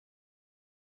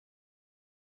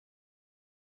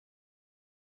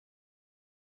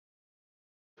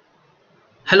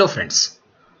Hello friends,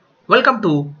 welcome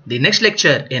to the next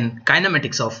lecture in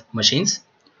kinematics of machines.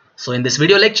 So in this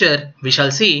video lecture, we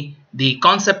shall see the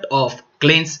concept of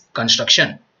Klein's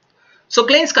construction. So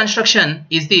Klein's construction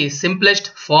is the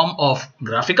simplest form of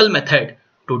graphical method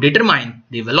to determine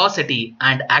the velocity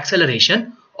and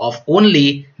acceleration of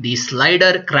only the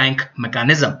slider crank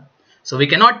mechanism. So we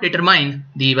cannot determine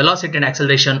the velocity and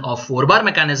acceleration of 4-bar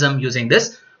mechanism using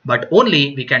this, but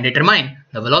only we can determine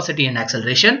the velocity and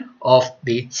acceleration of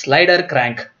the slider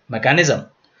crank mechanism.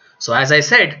 So as I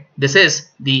said, this is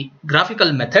the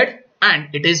graphical method and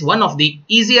it is one of the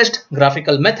easiest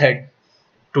graphical method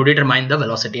to determine the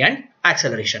velocity and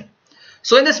acceleration.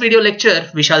 So in this video lecture,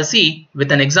 we shall see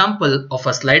with an example of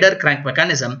a slider crank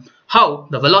mechanism how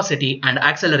the velocity and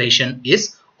acceleration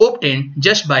is obtained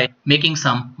just by making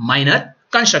some minor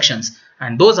constructions,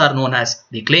 and those are known as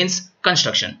the Klein's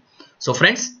construction. So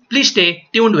friends, please stay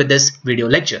tuned with this video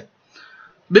lecture.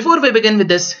 Before we begin with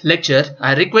this lecture,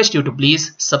 I request you to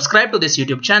please subscribe to this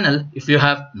YouTube channel if you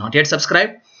have not yet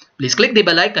subscribed. Please click the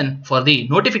bell icon for the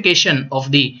notification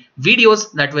of the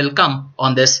videos that will come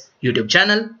on this YouTube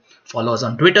channel. Follow us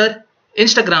on Twitter,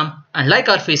 Instagram, and like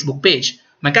our Facebook page,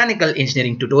 Mechanical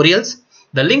Engineering Tutorials.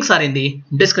 The links are in the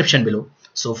description below.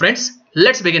 So friends,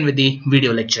 let's begin with the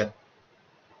video lecture.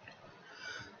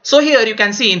 So here you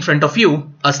can see in front of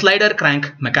you a slider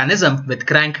crank mechanism with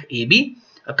crank AB,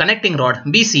 a connecting rod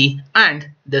BC, and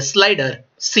the slider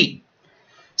C.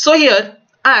 So here,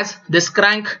 as this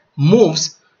crank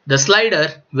moves, the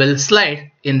slider will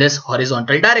slide in this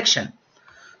horizontal direction.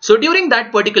 So during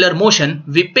that particular motion,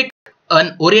 we pick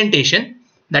an orientation,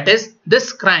 that is,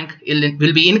 this crank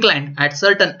will be inclined at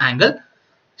certain angle.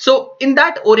 So in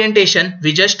that orientation,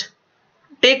 we just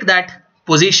take that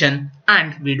position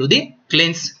and we do the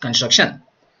Klein's construction.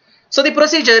 So the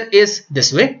procedure is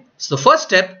this way. So first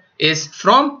step is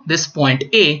from this point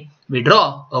A, we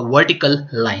draw a vertical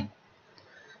line.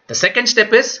 The second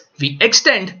step is we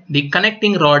extend the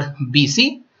connecting rod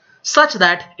BC such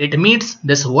that it meets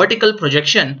this vertical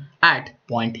projection at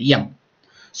point M.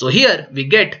 So here we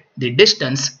get the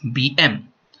distance BM.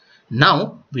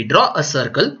 Now we draw a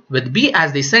circle with B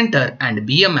as the center and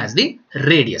BM as the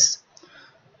radius.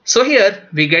 So here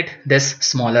we get this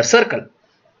smaller circle.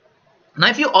 Now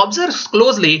if you observe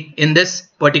closely in this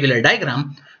particular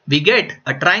diagram, we get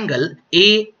a triangle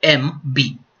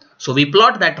AMB. So we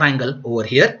plot that triangle over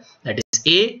here, that is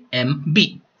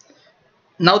AMB.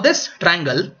 Now this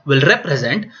triangle will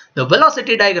represent the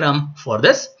velocity diagram for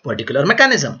this particular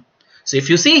mechanism. So if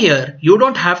you see here, you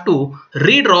don't have to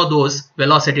redraw those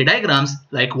velocity diagrams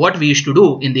like what we used to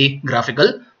do in the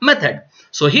graphical method.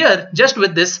 So here, just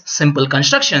with this simple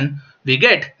construction, we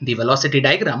get the velocity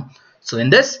diagram. So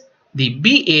in this, the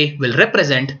BA will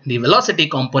represent the velocity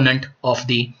component of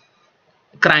the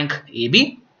crank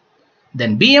AB.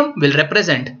 Then BM will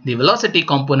represent the velocity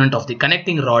component of the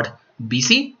connecting rod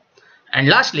BC. And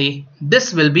lastly,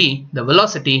 this will be the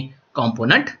velocity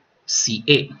component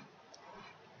CA.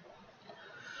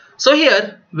 So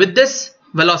here, with this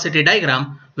velocity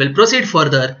diagram, we'll proceed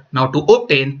further now to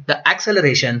obtain the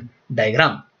acceleration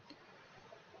diagram.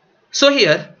 So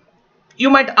here,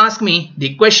 you might ask me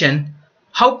the question,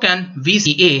 how can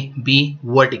VCA be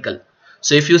vertical?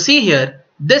 So if you see here,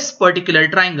 this particular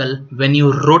triangle, when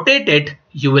you rotate it,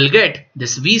 you will get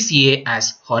this VCA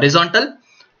as horizontal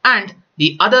and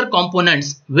the other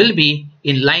components will be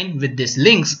in line with these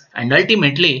links, and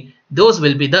ultimately those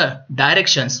will be the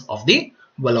directions of the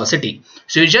velocity.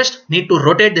 So you just need to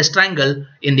rotate this triangle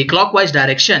in the clockwise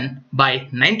direction by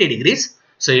 90 degrees.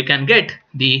 So you can get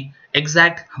the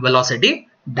exact velocity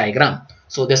diagram.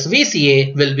 So this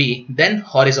VCA will be then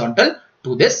horizontal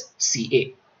to this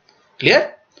CA.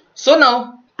 Clear? So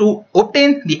now to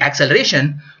obtain the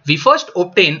acceleration, we first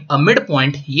obtain a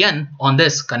midpoint N on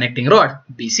this connecting rod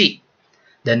BC.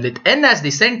 Then with N as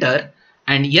the center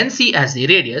and NC as the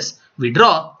radius, we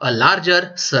draw a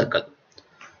larger circle.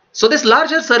 So this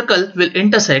larger circle will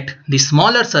intersect the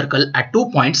smaller circle at 2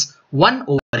 points, one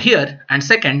over here and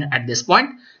second at this point.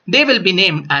 They will be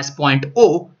named as point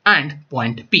O and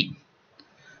point P.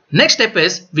 Next step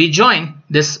is we join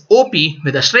this OP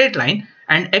with a straight line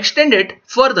and extend it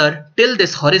further till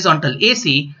this horizontal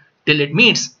AC till it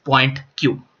meets point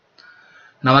Q.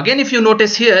 Now again, if you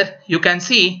notice here, you can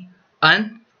see a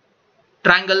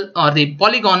triangle or the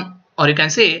polygon, or you can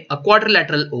say a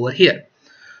quadrilateral over here.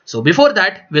 So before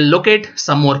that, we'll locate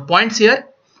some more points here.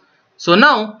 So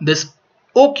now this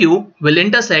OQ will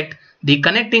intersect the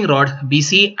connecting rod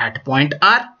BC at point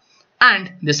R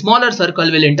and the smaller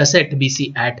circle will intersect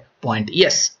BC at point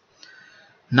S.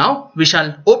 Now we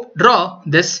shall draw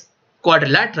this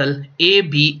quadrilateral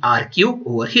ABRQ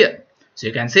over here. So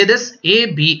you can say this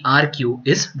ABRQ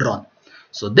is drawn.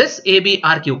 So this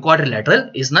ABRQ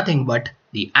quadrilateral is nothing but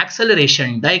the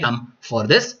acceleration diagram for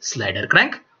this slider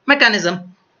crank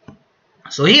mechanism.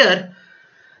 So here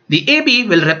the AB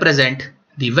will represent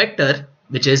the vector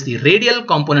which is the radial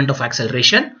component of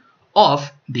acceleration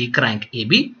of the crank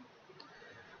AB.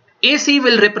 AC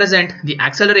will represent the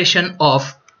acceleration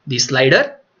of the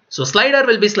slider. So slider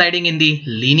will be sliding in the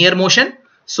linear motion.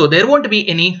 So there won't be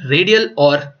any radial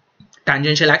or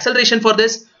tangential acceleration for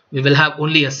this. We will have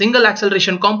only a single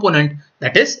acceleration component,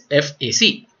 that is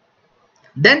FAC.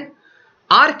 Then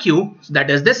RQ, that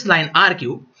is this line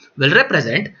RQ, will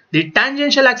represent the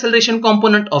tangential acceleration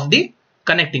component of the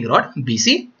connecting rod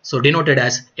BC, so denoted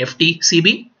as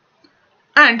FTCB.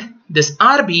 And this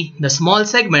RB, the small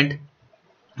segment,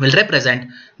 will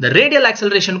represent the radial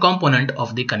acceleration component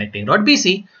of the connecting rod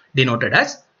BC, denoted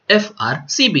as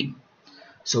FRCB.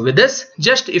 So with this,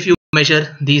 just if you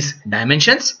measure these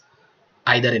dimensions,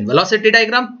 either in velocity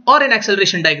diagram or in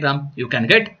acceleration diagram, you can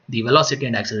get the velocity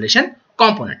and acceleration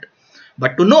component.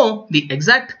 But to know the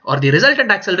exact or the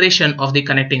resultant acceleration of the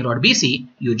connecting rod BC,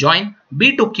 you join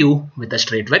B to Q with a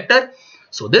straight vector.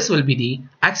 So this will be the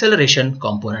acceleration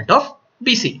component of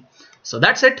BC. So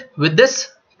that's it. With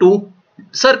this two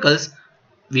circles,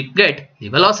 we get the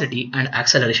velocity and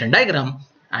acceleration diagram,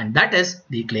 and that is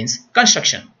the Klein's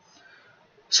construction.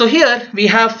 So here we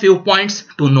have few points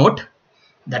to note.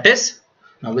 That is,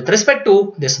 now with respect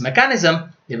to this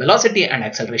mechanism, the velocity and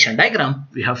acceleration diagram,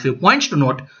 we have few points to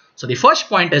note. So the first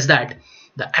point is that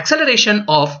the acceleration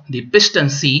of the piston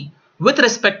C with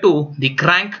respect to the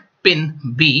crank pin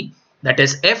B, that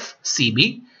is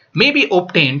FCB, may be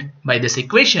obtained by this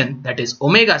equation, that is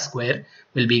omega square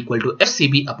will be equal to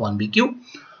FCB upon BQ.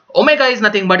 Omega is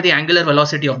nothing but the angular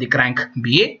velocity of the crank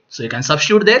BA, so you can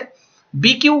substitute there.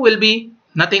 BQ will be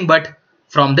nothing but,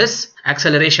 from this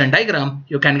acceleration diagram,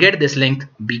 you can get this length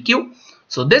BQ.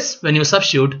 So this, when you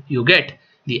substitute, you get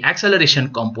the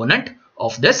acceleration component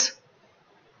of this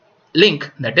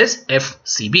link, that is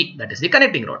FCB, that is the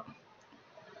connecting rod.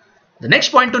 The next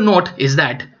point to note is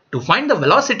that to find the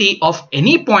velocity of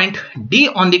any point D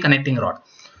on the connecting rod.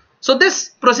 So this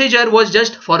procedure was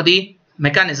just for the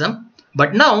mechanism,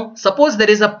 but now suppose there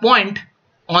is a point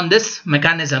on this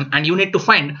mechanism and you need to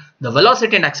find the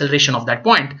velocity and acceleration of that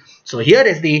point. So here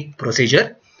is the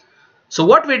procedure. So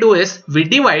what we do is we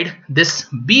divide this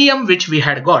BM which we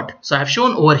had got. So I have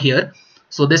shown over here.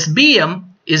 So this BM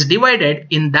is divided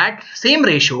in that same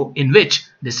ratio in which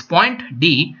this point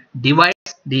D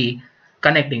divides the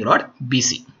connecting rod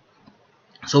BC.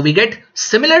 So we get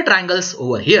similar triangles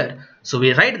over here. So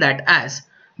we write that as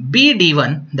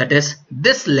BD1, that is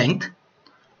this length,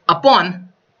 upon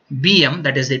BM,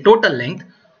 that is the total length,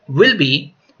 will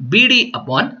be BD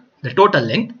upon the total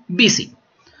length BC.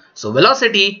 So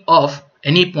velocity of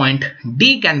any point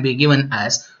D can be given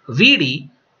as VD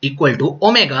equal to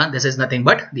omega, this is nothing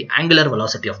but the angular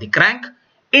velocity of the crank,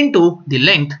 into the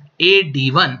length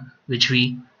AD1, which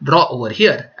we draw over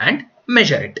here and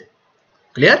measure it.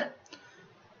 Clear?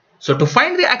 So to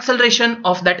find the acceleration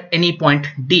of that any point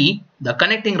D, the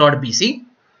connecting rod BC,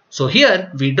 so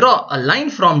here we draw a line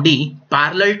from D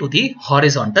parallel to the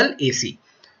horizontal AC.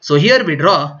 So here we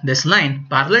draw this line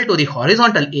parallel to the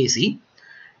horizontal AC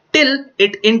till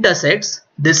it intersects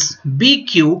this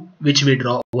BQ, which we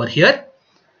draw over here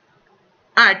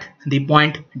at the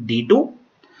point D2.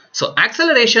 So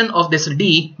acceleration of this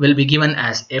D will be given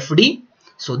as FD.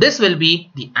 So this will be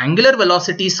the angular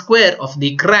velocity square of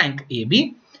the crank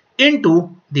AB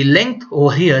into the length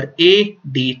over here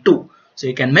AD2. So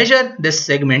you can measure this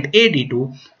segment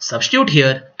AD2, substitute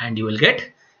here, and you will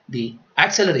get the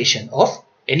acceleration of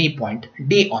any point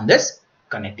D on this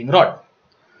connecting rod.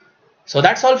 So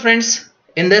that's all, friends,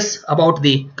 in this about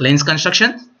the Klein's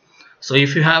construction. So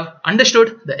if you have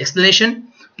understood the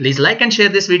explanation, please like and share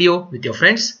this video with your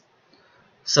friends.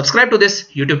 Subscribe to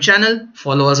this YouTube channel,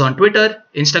 follow us on Twitter,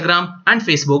 Instagram and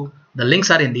Facebook. The links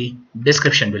are in the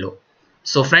description below.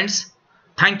 So friends,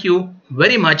 thank you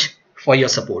very much for your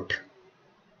support.